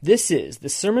This is the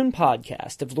Sermon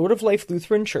Podcast of Lord of Life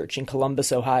Lutheran Church in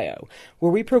Columbus, Ohio,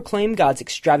 where we proclaim God's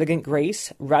extravagant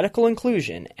grace, radical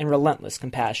inclusion, and relentless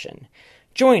compassion.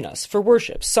 Join us for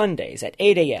worship Sundays at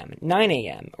 8 a.m., 9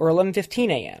 a.m., or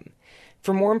 11:15 a.m.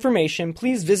 For more information,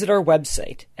 please visit our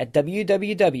website at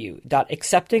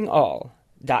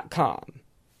www.acceptingall.com.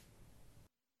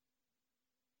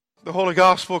 The Holy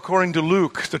Gospel according to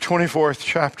Luke, the 24th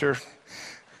chapter.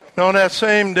 Now on that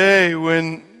same day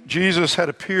when Jesus had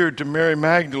appeared to Mary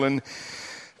Magdalene,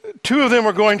 two of them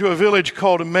were going to a village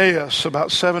called Emmaus,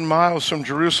 about 7 miles from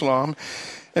Jerusalem,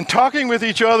 and talking with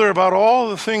each other about all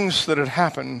the things that had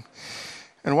happened.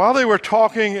 And while they were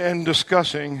talking and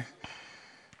discussing,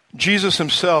 Jesus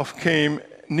himself came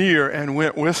near and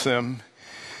went with them.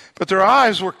 But their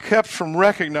eyes were kept from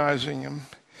recognizing him.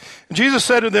 And Jesus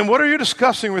said to them, "What are you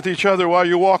discussing with each other while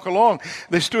you walk along?"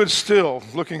 They stood still,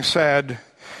 looking sad.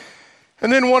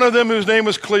 And then one of them, whose name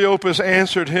was Cleopas,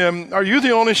 answered him, "Are you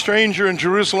the only stranger in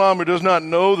Jerusalem who does not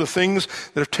know the things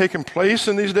that have taken place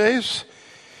in these days?"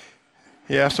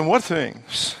 He asked them, "What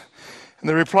things?" And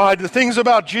they replied, "The things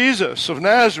about Jesus of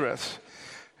Nazareth,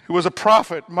 who was a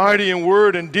prophet, mighty in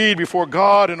word and deed before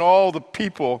God and all the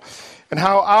people, and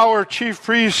how our chief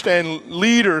priests and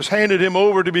leaders handed him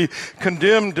over to be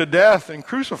condemned to death and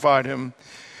crucified him.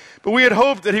 But we had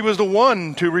hoped that he was the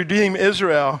one to redeem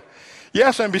Israel.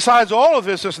 Yes, and besides all of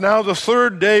this, it's now the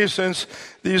third day since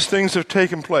these things have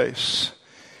taken place.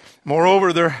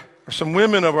 Moreover, there are some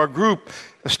women of our group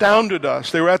astounded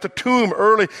us. They were at the tomb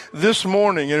early this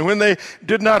morning, and when they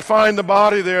did not find the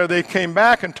body there, they came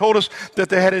back and told us that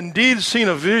they had indeed seen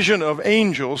a vision of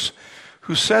angels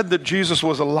who said that Jesus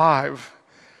was alive.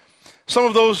 Some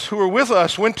of those who were with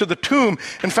us went to the tomb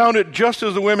and found it just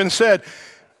as the women said,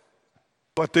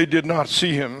 but they did not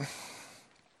see him."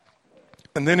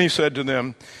 And then he said to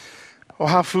them, "Oh,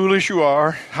 how foolish you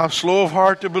are, how slow of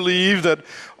heart to believe that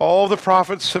all the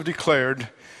prophets have declared.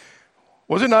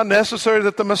 Was it not necessary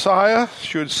that the Messiah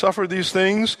should suffer these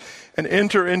things and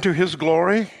enter into his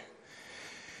glory?"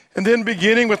 And then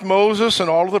beginning with Moses and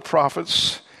all of the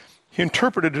prophets, he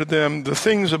interpreted to them the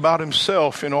things about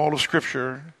himself in all of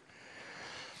Scripture.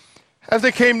 As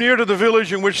they came near to the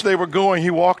village in which they were going, he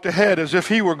walked ahead as if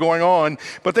he were going on.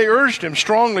 But they urged him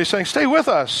strongly, saying, "Stay with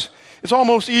us. It's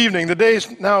almost evening. The day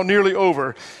is now nearly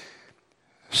over."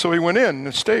 So he went in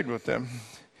and stayed with them.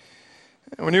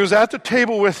 And when he was at the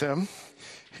table with them,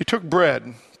 he took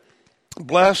bread,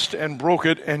 blessed and broke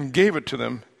it, and gave it to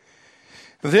them.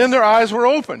 Then their eyes were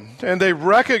opened, and they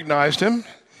recognized him,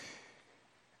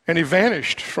 and he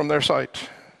vanished from their sight.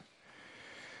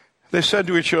 They said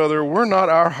to each other, "Were not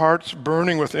our hearts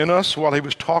burning within us while he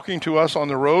was talking to us on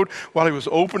the road, while he was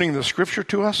opening the Scripture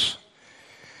to us?"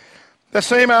 That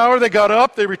same hour they got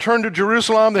up, they returned to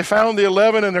Jerusalem, they found the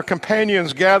 11 and their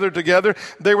companions gathered together.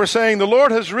 They were saying, "The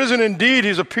Lord has risen indeed,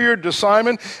 he's appeared to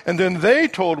Simon." And then they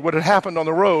told what had happened on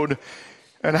the road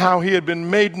and how he had been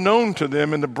made known to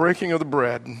them in the breaking of the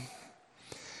bread.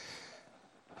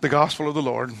 The Gospel of the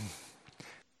Lord.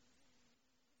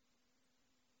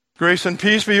 Grace and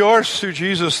peace be yours through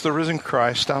Jesus, the risen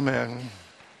Christ. Amen.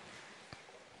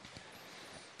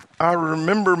 I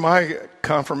remember my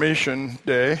confirmation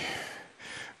day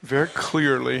very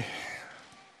clearly.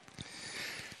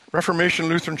 Reformation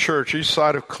Lutheran Church, east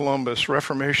side of Columbus,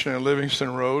 Reformation and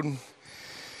Livingston Road.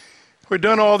 We'd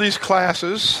done all these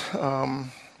classes. It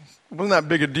wasn't that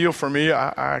big a deal for me.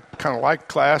 I kind of liked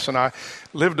class, and I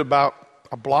lived about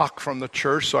a block from the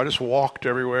church, so I just walked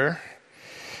everywhere.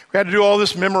 We had to do all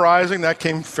this memorizing. That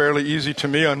came fairly easy to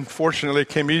me. Unfortunately, it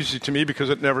came easy to me because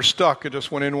it never stuck. It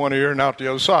just went in one ear and out the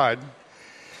other side.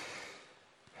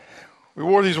 We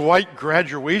wore these white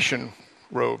graduation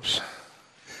robes.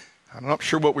 I'm not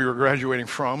sure what we were graduating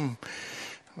from.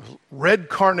 Red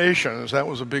carnations, that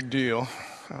was a big deal.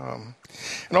 And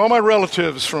all my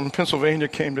relatives from Pennsylvania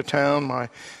came to town. My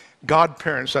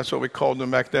godparents, that's what we called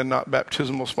them back then, not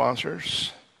baptismal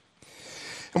sponsors.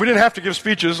 And we didn't have to give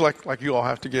speeches like you all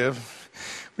have to give.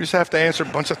 We just have to answer a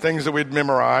bunch of things that we'd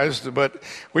memorized. But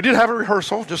we did have a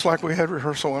rehearsal, just like we had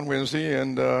rehearsal on Wednesday.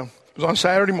 And it was on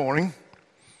Saturday morning.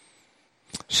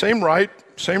 Same rite,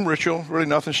 same ritual. Really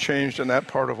nothing's changed in that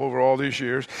part of over all these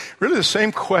years. Really the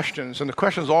same questions. And the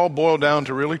questions all boil down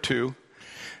to really two.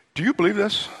 Do you believe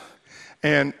this?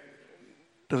 And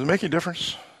does it make any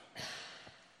difference?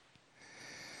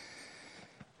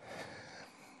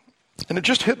 And it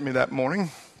just hit me that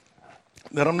morning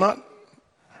that I'm not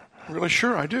really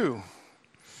sure I do.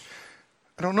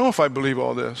 I don't know if I believe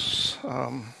all this.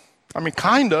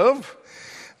 Kind of,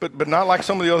 but not like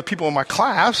some of the other people in my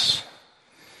class.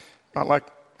 Not like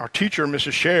our teacher,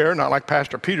 Mrs. Scher, not like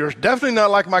Pastor Peters. Definitely not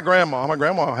like my grandma. My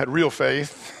grandma had real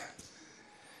faith.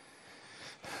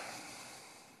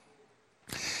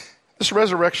 This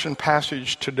resurrection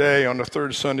passage today on the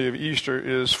third Sunday of Easter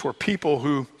is for people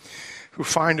who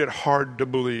find it hard to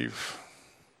believe.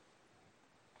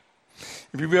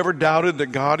 If you've ever doubted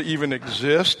that God even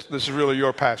exists, this is really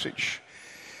your passage.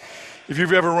 If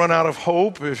you've ever run out of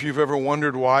hope, if you've ever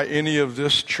wondered why any of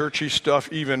this churchy stuff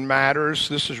even matters,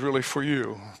 this is really for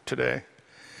you today.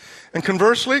 And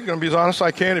conversely, I'm going to be as honest as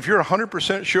I can, if you're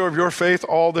 100% sure of your faith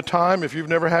all the time, if you've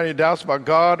never had any doubts about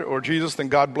God or Jesus, then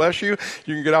God bless you.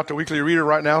 You can get out the Weekly Reader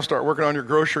right now, start working on your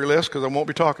grocery list, because I won't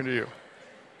be talking to you.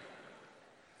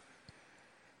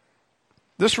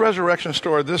 This resurrection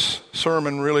story, this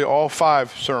sermon, really all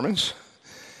 5 sermons,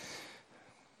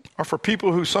 are for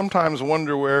people who sometimes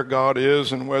wonder where God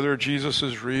is and whether Jesus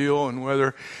is real and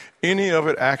whether any of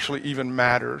it actually even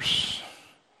matters.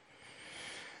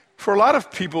 For a lot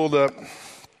of people, the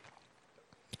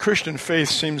Christian faith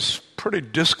seems pretty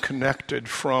disconnected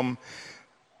from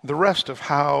the rest of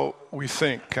how we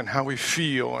think and how we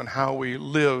feel and how we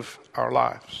live our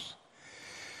lives.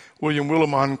 William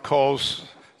Willimon calls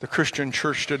the Christian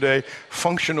church today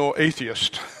functional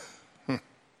atheist.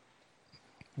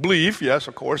 Believe, yes,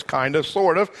 of course, kind of,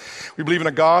 sort of. We believe in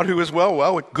a God who is,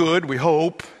 well, good, we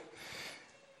hope.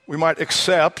 We might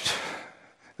accept,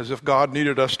 as if God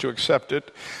needed us to accept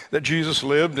it, that Jesus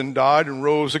lived and died and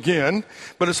rose again.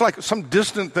 But it's like some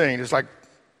distant thing. It's like,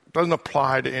 it doesn't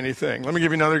apply to anything. Let me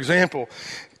give you another example.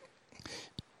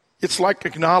 It's like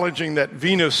acknowledging that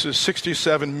Venus is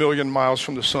 67 million miles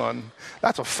from the sun.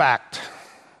 That's a fact.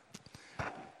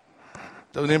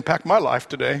 Doesn't impact my life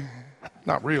today.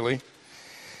 Not really.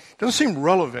 Doesn't seem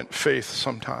relevant, faith,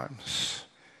 sometimes.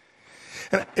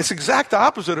 And it's exact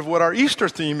opposite of what our Easter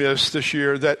theme is this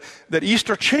year, that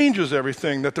Easter changes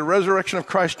everything, that the resurrection of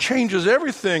Christ changes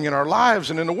everything in our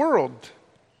lives and in the world.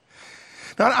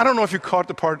 Now, I don't know if you caught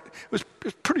the part, it was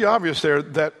pretty obvious there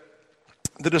that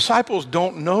the disciples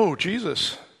don't know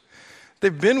Jesus.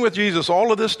 They've been with Jesus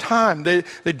all of this time. They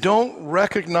don't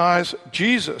recognize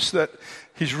Jesus, that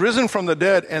he's risen from the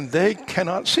dead, and they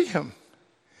cannot see him.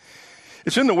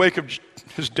 It's in the wake of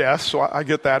his death, so I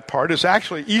get that part. It's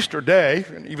actually Easter Day,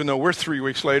 and even though we're 3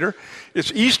 weeks later.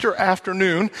 It's Easter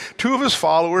afternoon. 2 of his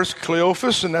followers,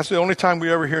 Cleophas, and that's the only time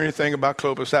we ever hear anything about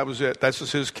Cleophas. That was it. That's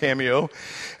just his cameo.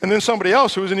 And then somebody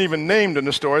else who isn't even named in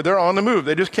the story. They're on the move.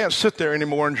 They just can't sit there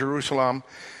anymore in Jerusalem.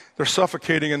 They're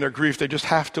suffocating in their grief. They just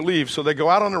have to leave. So they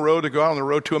go out on the road. They go out on the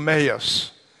road to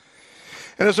Emmaus.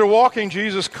 And as they're walking,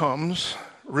 Jesus comes,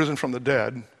 risen from the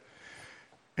dead, and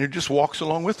he just walks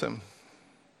along with them.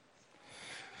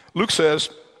 Luke says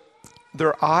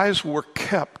their eyes were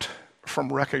kept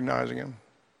from recognizing him.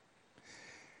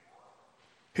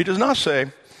 He does not say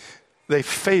they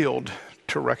failed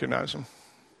to recognize him.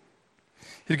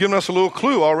 He's given us a little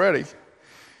clue already.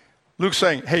 Luke's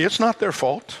saying, hey, it's not their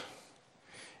fault.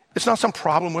 It's not some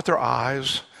problem with their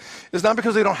eyes. It's not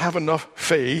because they don't have enough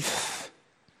faith.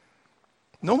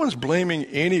 No one's blaming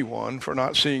anyone for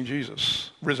not seeing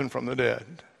Jesus risen from the dead.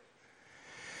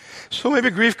 So maybe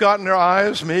grief got in their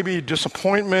eyes, maybe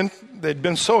disappointment. They'd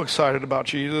been so excited about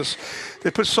Jesus.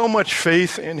 They put so much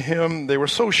faith in him. They were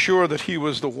so sure that he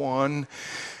was the one.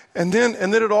 And then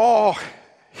it all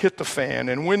hit the fan.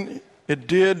 And when it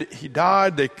did, he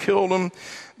died, they killed him.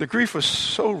 The grief was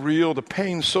so real, the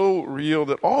pain so real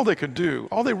that all they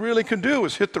really could do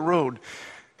was hit the road.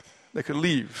 They could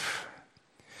leave.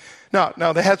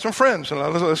 Now they had some friends, and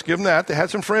let's give them that. They had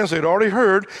some friends. They'd already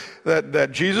heard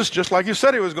that Jesus, just like you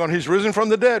said he was going, he's risen from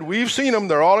the dead. We've seen him.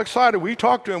 They're all excited. We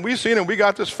talked to him. We've seen him. We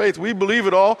got this faith. We believe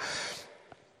it all.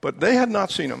 But they had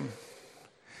not seen him.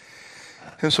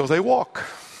 And so they walk.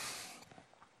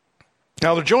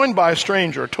 Now they're joined by a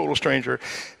stranger, a total stranger,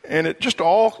 and it just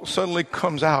all suddenly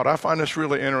comes out. I find this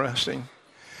really interesting.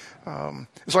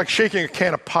 It's like shaking a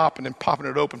can of pop and then popping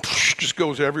it open. Just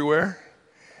goes everywhere.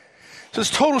 So this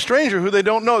total stranger who they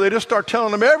don't know, they just start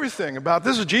telling them everything about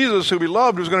this is Jesus who we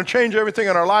loved, who's going to change everything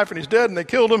in our life, and he's dead, and they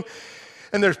killed him.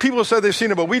 And there's people who said they've seen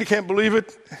him, but we can't believe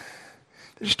it.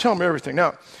 They just tell them everything.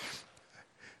 Now,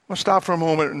 I'll stop for a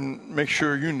moment and make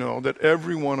sure you know that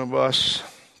every one of us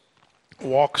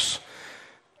walks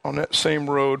on that same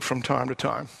road from time to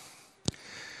time.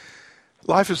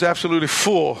 Life is absolutely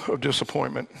full of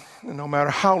disappointment. And no matter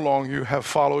how long you have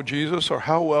followed Jesus or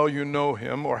how well you know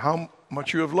him or how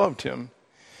much you have loved him.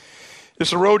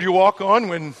 It's the road you walk on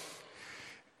when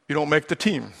you don't make the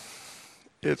team.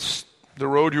 It's the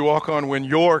road you walk on when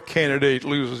your candidate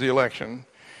loses the election,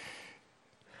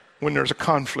 when there's a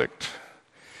conflict,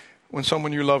 when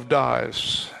someone you love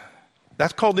dies,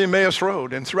 That's called the Emmaus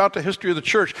Road. And throughout the history of the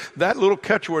church, that little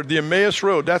catchword, the Emmaus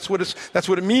Road, that's what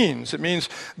it means. It means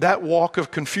that walk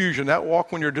of confusion, that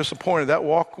walk when you're disappointed, that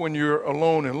walk when you're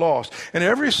alone and lost. And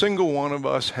every single one of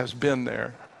us has been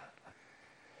there.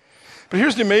 But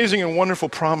here's the amazing and wonderful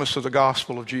promise of the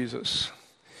gospel of Jesus.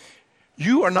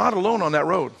 You are not alone on that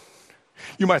road.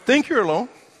 You might think you're alone,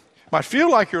 might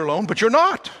feel like you're alone, but you're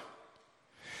not.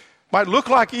 Might look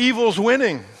like evil's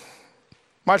winning.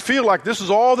 Might feel like this is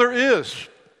all there is,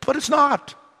 but it's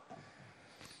not.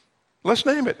 Let's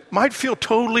name it. Might feel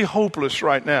totally hopeless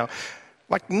right now,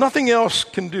 like nothing else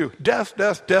can do. Death,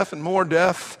 death, death, and more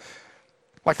death.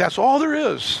 Like that's all there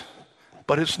is,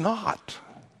 but it's not.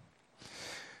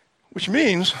 Which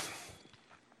means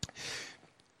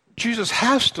Jesus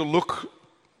has to look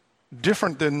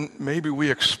different than maybe we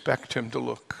expect him to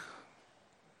look.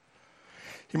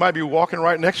 He might be walking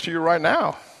right next to you right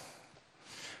now.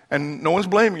 And no one's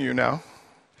blaming you now.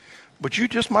 But you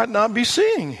just might not be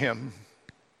seeing him.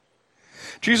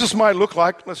 Jesus might look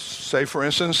like, let's say, for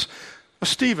instance, a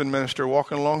Stephen minister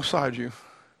walking alongside you.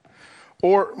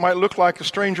 Or might look like a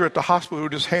stranger at the hospital who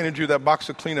just handed you that box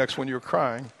of Kleenex when you were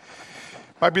crying.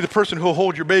 Might be the person who'll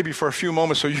hold your baby for a few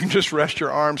moments so you can just rest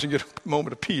your arms and get a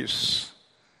moment of peace.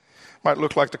 Might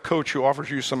look like the coach who offers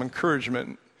you some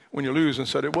encouragement when you lose and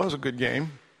said, it was a good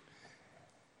game.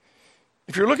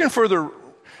 If you're looking for the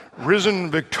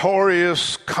risen,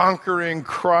 victorious, conquering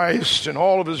Christ in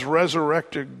all of his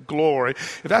resurrected glory,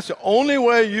 if that's the only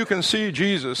way you can see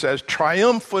Jesus as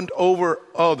triumphant over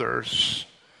others,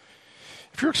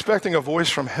 if you're expecting a voice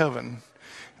from heaven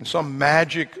and some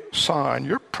magic sign,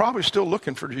 you're probably still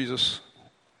looking for Jesus.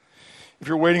 If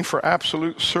you're waiting for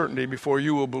absolute certainty before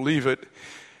you will believe it,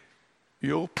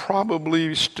 you'll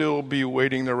probably still be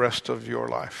waiting the rest of your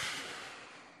life.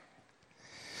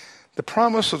 The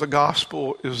promise of the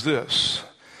gospel is this.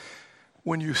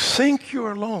 When you think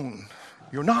you're alone,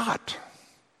 you're not.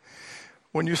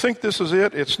 When you think this is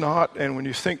it, it's not. And when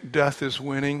you think death is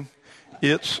winning,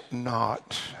 it's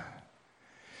not.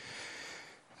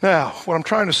 Now, what I'm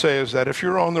trying to say is that if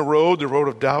you're on the road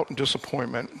of doubt and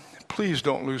disappointment, please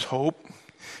don't lose hope.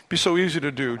 It'd be so easy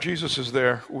to do. Jesus is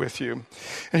there with you.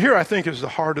 And here I think is the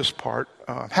hardest part.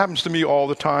 Happens to me all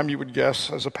the time, you would guess,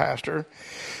 as a pastor.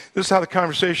 This is how the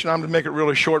conversation, I'm going to make it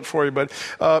really short for you, but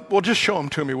well, just show them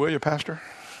to me, will you, Pastor?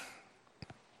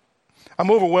 I'm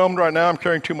overwhelmed right now. I'm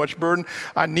carrying too much burden.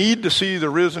 I need to see the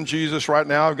risen Jesus right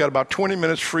now. I've got about 20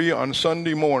 minutes free on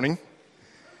Sunday morning.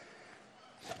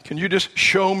 Can you just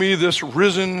show me this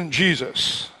risen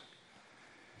Jesus?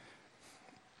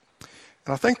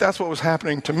 And I think that's what was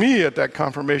happening to me at that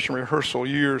confirmation rehearsal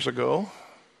years ago.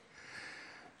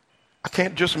 I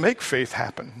can't just make faith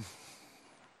happen.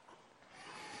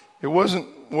 It wasn't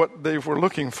what they were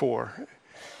looking for.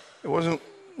 It wasn't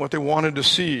what they wanted to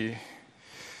see.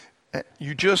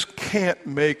 You just can't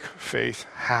make faith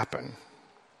happen.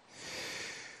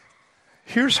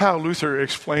 Here's how Luther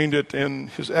explained it in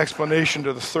his explanation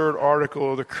to the third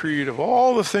article of the Creed. Of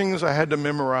all the things I had to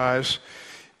memorize,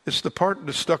 it's the part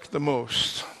that stuck the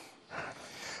most.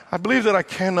 I believe that I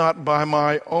cannot by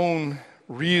my own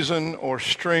reason or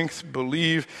strength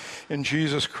believe in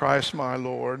Jesus Christ my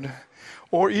Lord,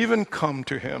 or even come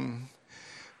to him.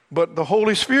 But the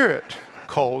Holy Spirit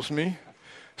calls me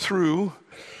through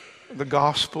the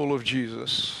gospel of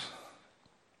Jesus.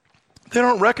 They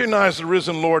don't recognize the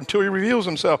risen Lord until he reveals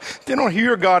himself. They don't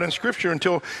hear God in Scripture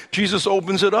until Jesus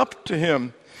opens it up to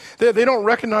him. They don't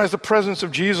recognize the presence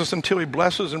of Jesus until he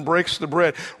blesses and breaks the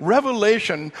bread.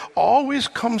 Revelation always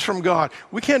comes from God.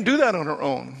 We can't do that on our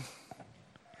own.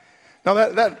 Now,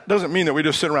 that doesn't mean that we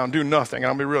just sit around and do nothing.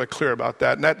 I'll be really clear about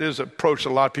that. And that is an approach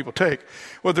that a lot of people take.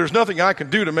 Well, there's nothing I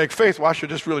can do to make faith. Well, I should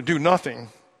just really do nothing.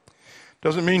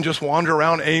 Doesn't mean just wander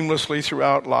around aimlessly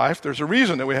throughout life. There's a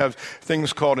reason that we have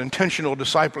things called intentional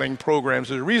discipling programs.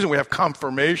 There's a reason we have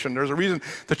confirmation. There's a reason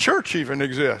the church even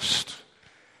exists.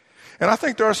 And I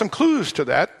think there are some clues to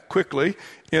that quickly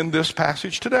in this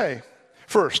passage today.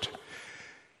 First,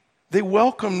 they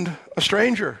welcomed a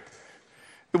stranger.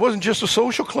 It wasn't just a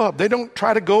social club. They don't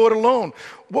try to go it alone.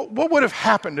 What would have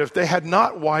happened if they had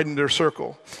not widened their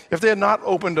circle? If they had not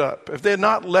opened up? If they had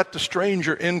not let the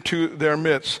stranger into their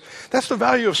midst? That's the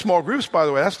value of small groups, by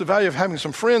the way. That's the value of having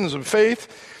some friends of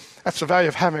faith. That's the value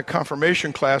of having a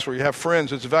confirmation class where you have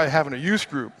friends. It's the value of having a youth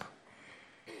group.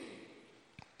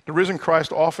 The risen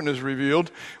Christ often is revealed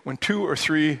when 2 or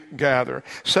 3 gather.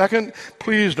 Second,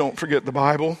 please don't forget the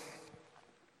Bible.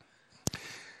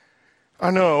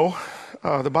 I know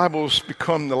the Bible's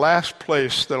become the last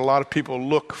place that a lot of people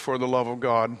look for the love of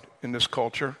God in this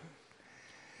culture.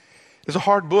 It's a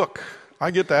hard book. I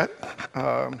get that.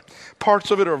 Parts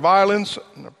of it are violence,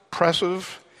 and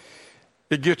oppressive.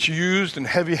 It gets used in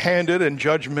heavy-handed and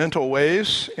judgmental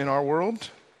ways in our world.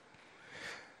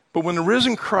 But when the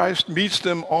risen Christ meets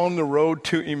them on the road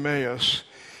to Emmaus,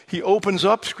 he opens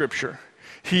up Scripture.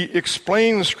 He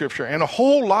explains Scripture. And a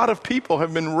whole lot of people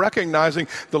have been recognizing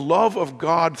the love of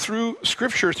God through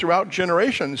Scripture throughout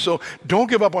generations. So don't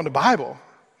give up on the Bible.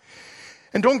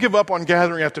 And don't give up on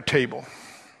gathering at the table.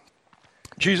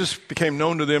 Jesus became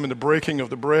known to them in the breaking of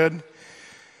the bread.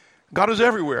 God is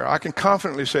everywhere. I can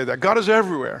confidently say that. God is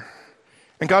everywhere.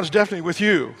 And God is definitely with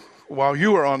you while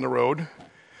you are on the road.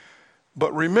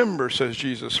 But remember, says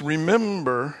Jesus,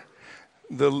 remember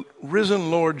the risen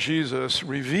Lord Jesus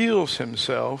reveals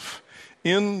himself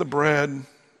in the bread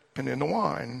and in the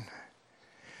wine.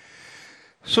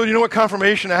 So do you know what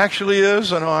confirmation actually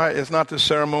is? I know it's not the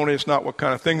ceremony. It's not what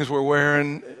kind of things we're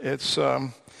wearing. It's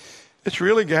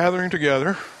really gathering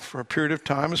together for a period of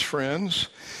time as friends.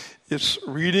 It's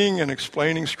reading and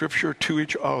explaining Scripture to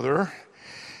each other,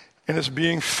 and it's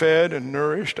being fed and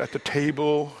nourished at the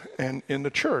table and in the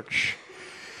church.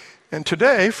 And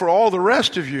today, for all the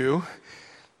rest of you,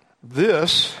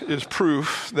 this is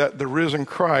proof that the risen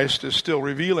Christ is still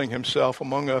revealing himself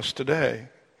among us today.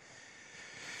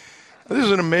 This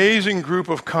is an amazing group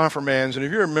of confirmands, and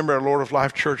if you're a member of Lord of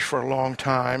Life Church for a long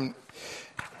time,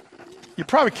 you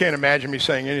probably can't imagine me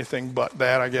saying anything but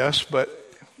that, I guess, but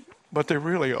they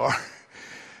really are.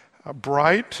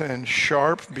 Bright and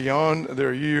sharp beyond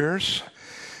their years,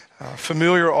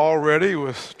 familiar already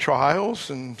with trials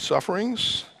and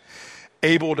sufferings,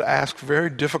 able to ask very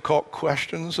difficult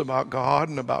questions about God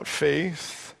and about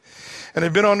faith. And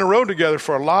they've been on the road together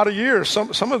for a lot of years.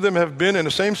 Some of them have been in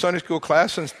the same Sunday school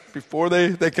class since before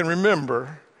they can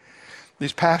remember.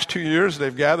 These past 2 years,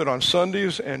 they've gathered on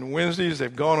Sundays and Wednesdays.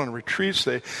 They've gone on retreats.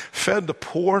 They fed the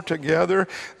poor together.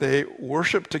 They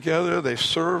worshiped together. They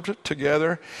served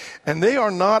together. And they are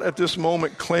not at this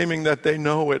moment claiming that they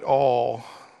know it all.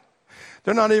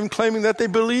 They're not even claiming that they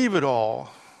believe it all.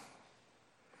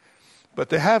 But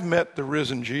they have met the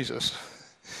risen Jesus.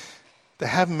 They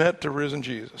have met the risen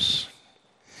Jesus.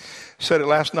 I said it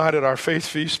last night at our faith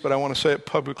feast, but I want to say it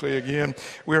publicly again.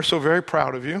 We are so very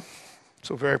proud of you.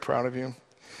 So very proud of you.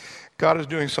 God is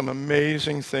doing some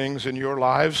amazing things in your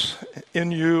lives,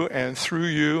 in you and through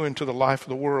you into the life of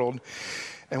the world.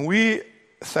 And we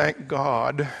thank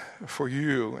God for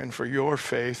you and for your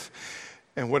faith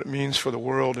and what it means for the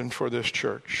world and for this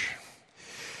church.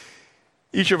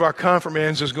 Each of our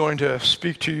confirmands is going to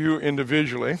speak to you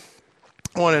individually.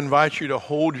 I want to invite you to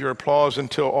hold your applause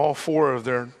until all four of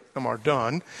them are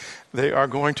done. They are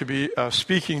going to be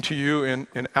speaking to you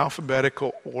in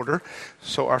alphabetical order.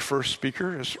 So our first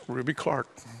speaker is Ruby Clark.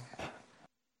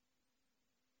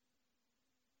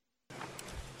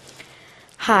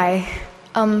 Hi.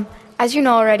 As you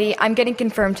know already, I'm getting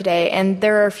confirmed today, and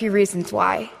there are a few reasons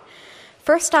why.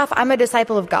 First off, I'm a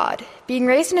disciple of God. Being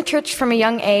raised in a church from a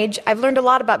young age, I've learned a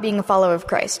lot about being a follower of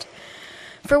Christ.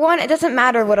 For one, it doesn't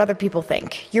matter what other people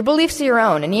think. Your beliefs are your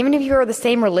own, and even if you are the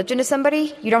same religion as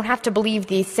somebody, you don't have to believe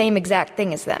the same exact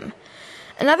thing as them.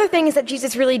 Another thing is that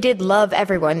Jesus really did love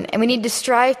everyone, and we need to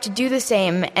strive to do the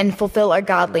same and fulfill our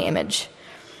godly image.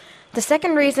 The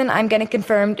second reason I'm getting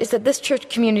confirmed is that this church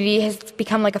community has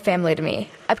become like a family to me.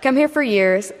 I've come here for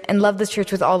years and love this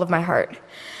church with all of my heart.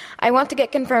 I want to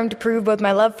get confirmed to prove both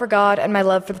my love for God and my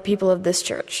love for the people of this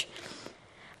church.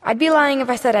 I'd be lying if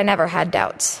I said I never had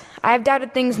doubts. I have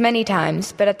doubted things many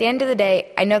times, but at the end of the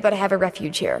day, I know that I have a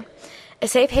refuge here. A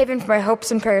safe haven for my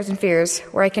hopes and prayers and fears,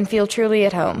 where I can feel truly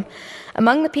at home.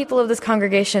 Among the people of this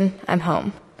congregation, I'm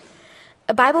home.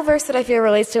 A Bible verse that I feel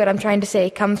relates to what I'm trying to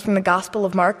say comes from the Gospel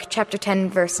of Mark, chapter 10,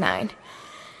 verse 9.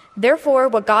 Therefore,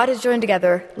 what God has joined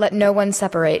together, let no one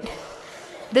separate.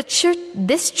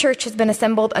 This church has been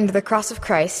assembled under the cross of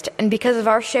Christ, and because of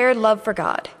our shared love for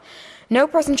God. No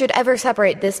person should ever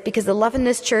separate this because the love in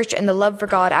this church and the love for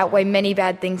God outweigh many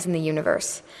bad things in the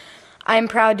universe. I am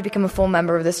proud to become a full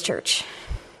member of this church.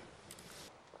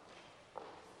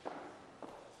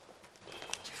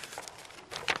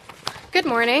 Good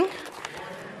morning.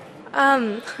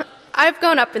 I've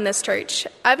grown up in this church.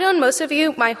 I've known most of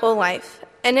you my whole life.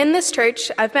 And in this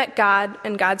church, I've met God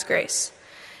and God's grace.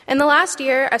 In the last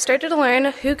year, I've started to learn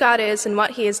who God is and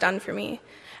what he has done for me.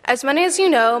 As many as you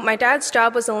know, my dad's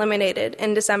job was eliminated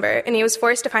in December, and he was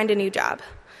forced to find a new job.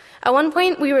 At one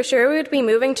point, we were sure we would be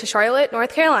moving to Charlotte,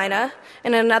 North Carolina,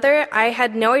 and another, I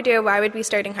had no idea where I would be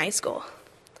starting high school.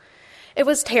 It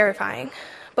was terrifying.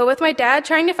 But with my dad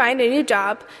trying to find a new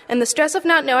job and the stress of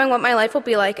not knowing what my life will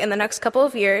be like in the next couple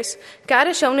of years, God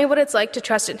has shown me what it's like to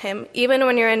trust in him, even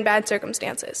when you're in bad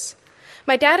circumstances.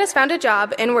 My dad has found a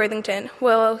job in Worthington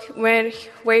where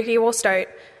he will start,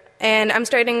 and I'm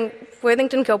starting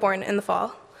Worthington Kilbourne in the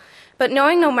fall. But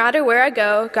knowing no matter where I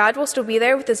go, God will still be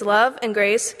there with his love and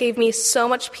grace gave me so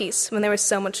much peace when there was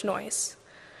so much noise.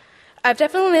 I've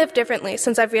definitely lived differently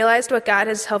since I've realized what God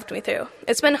has helped me through.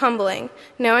 It's been humbling,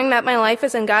 knowing that my life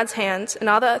is in God's hands and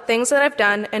all the things that I've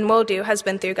done and will do has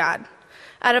been through God.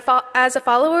 As a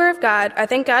follower of God, I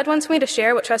think God wants me to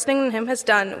share what trusting in him has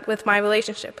done with my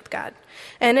relationship with God.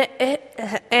 And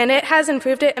it has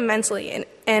improved it immensely,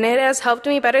 and it has helped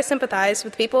me better sympathize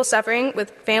with people suffering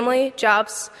with family,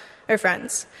 jobs, or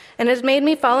friends. And it has made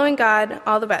me following God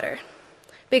all the better,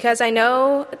 because I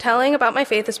know telling about my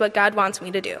faith is what God wants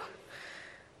me to do.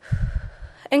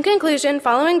 In conclusion,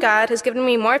 following God has given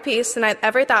me more peace than I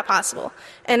ever thought possible,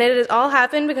 and it has all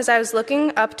happened because I was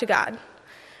looking up to God.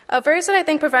 A verse that I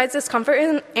think provides this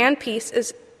comfort and peace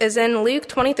is in Luke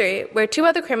 23, where two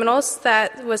other criminals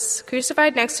that was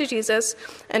crucified next to Jesus,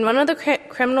 and one of the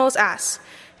criminals asked,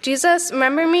 "Jesus,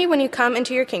 remember me when you come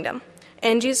into your kingdom."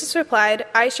 And Jesus replied,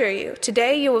 "I assure you,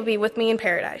 today you will be with me in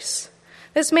paradise."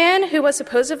 This man, who was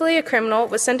supposedly a criminal,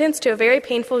 was sentenced to a very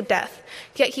painful death,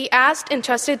 yet he asked and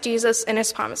trusted Jesus and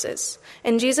his promises.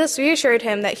 And Jesus reassured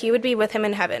him that he would be with him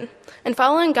in heaven. And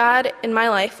following God in my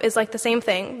life is like the same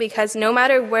thing, because no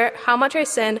matter how much I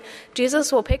sin,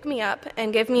 Jesus will pick me up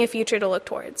and give me a future to look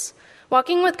towards.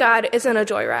 Walking with God isn't a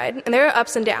joyride, and there are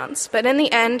ups and downs, but in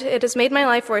the end, it has made my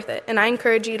life worth it, and I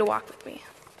encourage you to walk with me.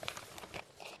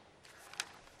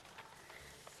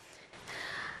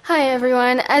 Hi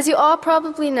everyone. As you all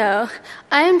probably know,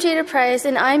 I am Jada Price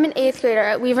and I'm an 8th grader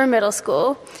at Weaver Middle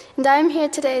School, and I am here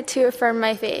today to affirm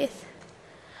my faith.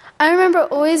 I remember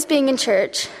always being in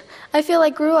church. I feel I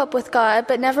grew up with God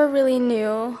but never really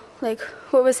knew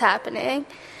what was happening.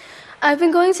 I've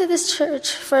been going to this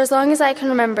church for as long as I can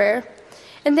remember,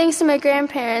 and thanks to my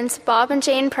grandparents, Bob and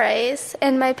Jane Price,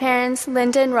 and my parents,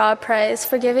 Linda and Rob Price,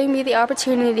 for giving me the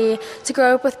opportunity to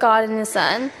grow up with God and his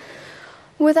Son.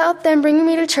 Without them bringing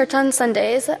me to church on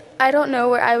Sundays, I don't know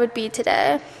where I would be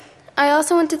today. I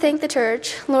also want to thank the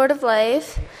church, Lord of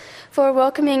Life, for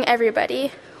welcoming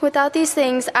everybody. Without these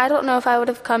things, I don't know if I would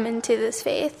have come into this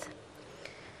faith.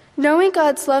 Knowing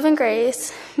God's love and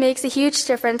grace makes a huge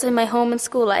difference in my home and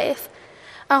school life.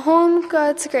 At home,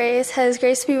 God's grace has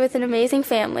graced me with an amazing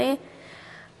family.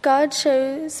 God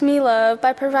shows me love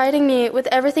by providing me with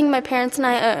everything my parents and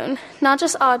I own, not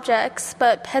just objects,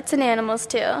 but pets and animals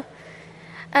too.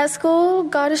 At school,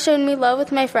 God has shown me love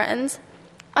with my friends.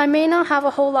 I may not have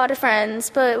a whole lot of friends,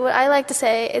 but what I like to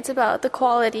say, it's about the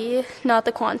quality, not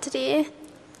the quantity.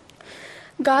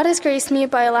 God has graced me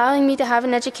by allowing me to have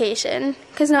an education,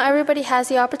 because not everybody has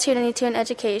the opportunity to an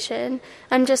education.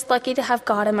 I'm just lucky to have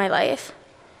God in my life.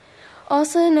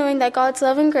 Also, knowing that God's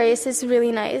love and grace is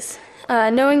really nice.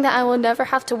 Knowing that I will never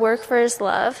have to work for his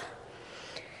love.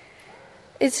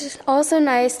 It's also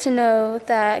nice to know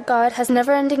that God has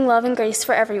never-ending love and grace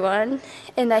for everyone,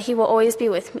 and that he will always be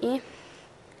with me.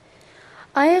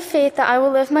 I have faith that I will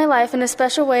live my life in a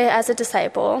special way as a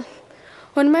disciple.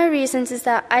 One of my reasons is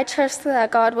that I trust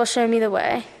that God will show me the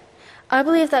way. I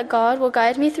believe that God will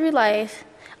guide me through life.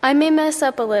 I may mess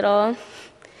up a little,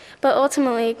 but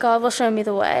ultimately God will show me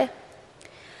the way.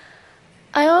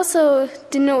 I also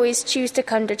didn't always choose to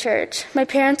come to church. My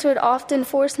parents would often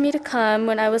force me to come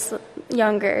when I was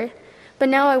younger, but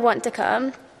now I want to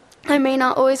come. I may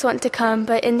not always want to come,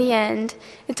 but in the end,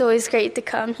 it's always great to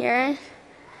come here.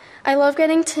 I love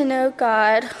getting to know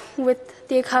God with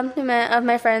the accompaniment of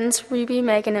my friends Ruby,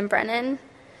 Megan, and Brennan.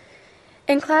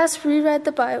 In class, we read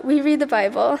the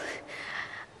Bible.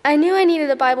 I knew I needed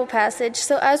a Bible passage,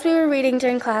 so as we were reading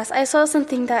during class, I saw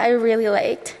something that I really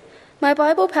liked. My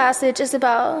Bible passage is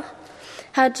about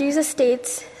how Jesus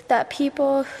states that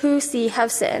people who see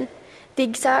have sinned. The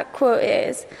exact quote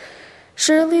is,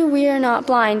 "Surely we are not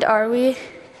blind, are we?"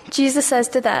 Jesus says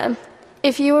to them,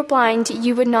 "If you were blind,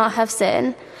 you would not have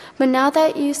sinned. But now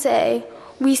that you say,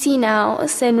 'We see now,'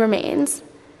 sin remains."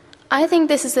 I think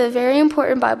this is a very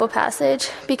important Bible passage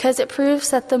because it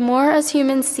proves that the more as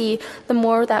humans see, the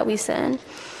more that we sin.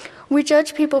 We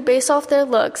judge people based off their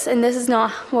looks, and this is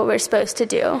not what we're supposed to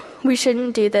do. We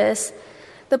shouldn't do this.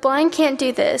 The blind can't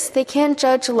do this. They can't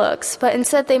judge looks, but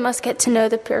instead they must get to know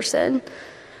the person.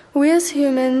 We as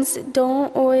humans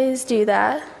don't always do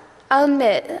that. I'll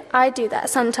admit, I do that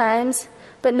sometimes,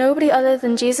 but nobody other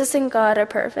than Jesus and God are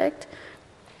perfect.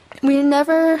 We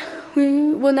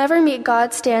will never meet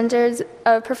God's standards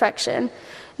of perfection.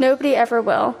 Nobody ever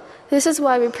will. This is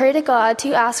why we pray to God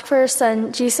to ask for his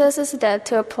Son, Jesus' death,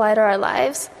 to apply to our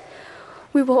lives.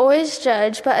 We will always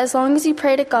judge, but as long as you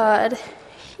pray to God,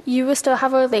 you will still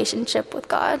have a relationship with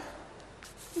God.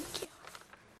 Thank you.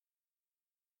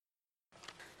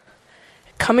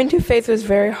 Coming to faith was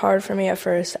very hard for me at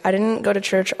first. I didn't go to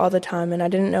church all the time, and I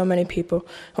didn't know many people.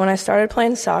 When I started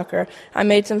playing soccer, I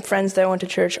made some friends that went to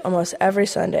church almost every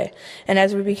Sunday. And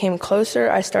as we became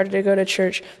closer, I started to go to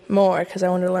church more because I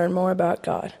wanted to learn more about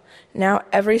God. Now,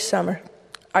 every summer,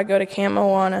 I go to Camp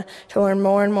Moana to learn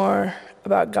more and more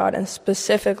about God, and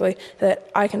specifically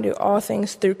that I can do all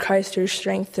things through Christ who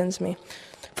strengthens me.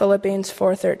 Philippians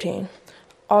 4:13.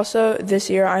 Also, this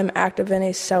year, I'm active in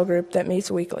a cell group that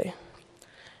meets weekly.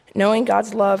 Knowing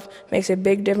God's love makes a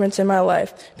big difference in my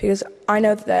life because I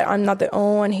know that I'm not the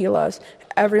only one he loves.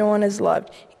 Everyone is loved,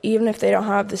 even if they don't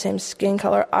have the same skin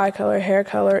color, eye color, hair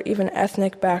color, even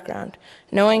ethnic background.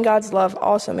 Knowing God's love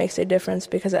also makes a difference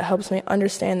because it helps me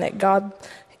understand that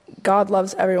God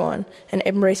loves everyone and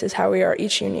embraces how we are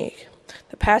each unique.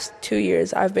 The past 2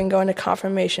 years, I've been going to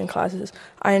confirmation classes.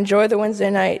 I enjoy the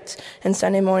Wednesday nights and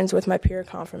Sunday mornings with my peer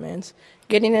confirmands.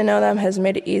 Getting to know them has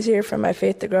made it easier for my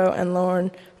faith to grow and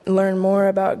learn more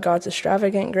about God's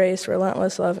extravagant grace,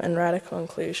 relentless love, and radical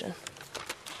inclusion.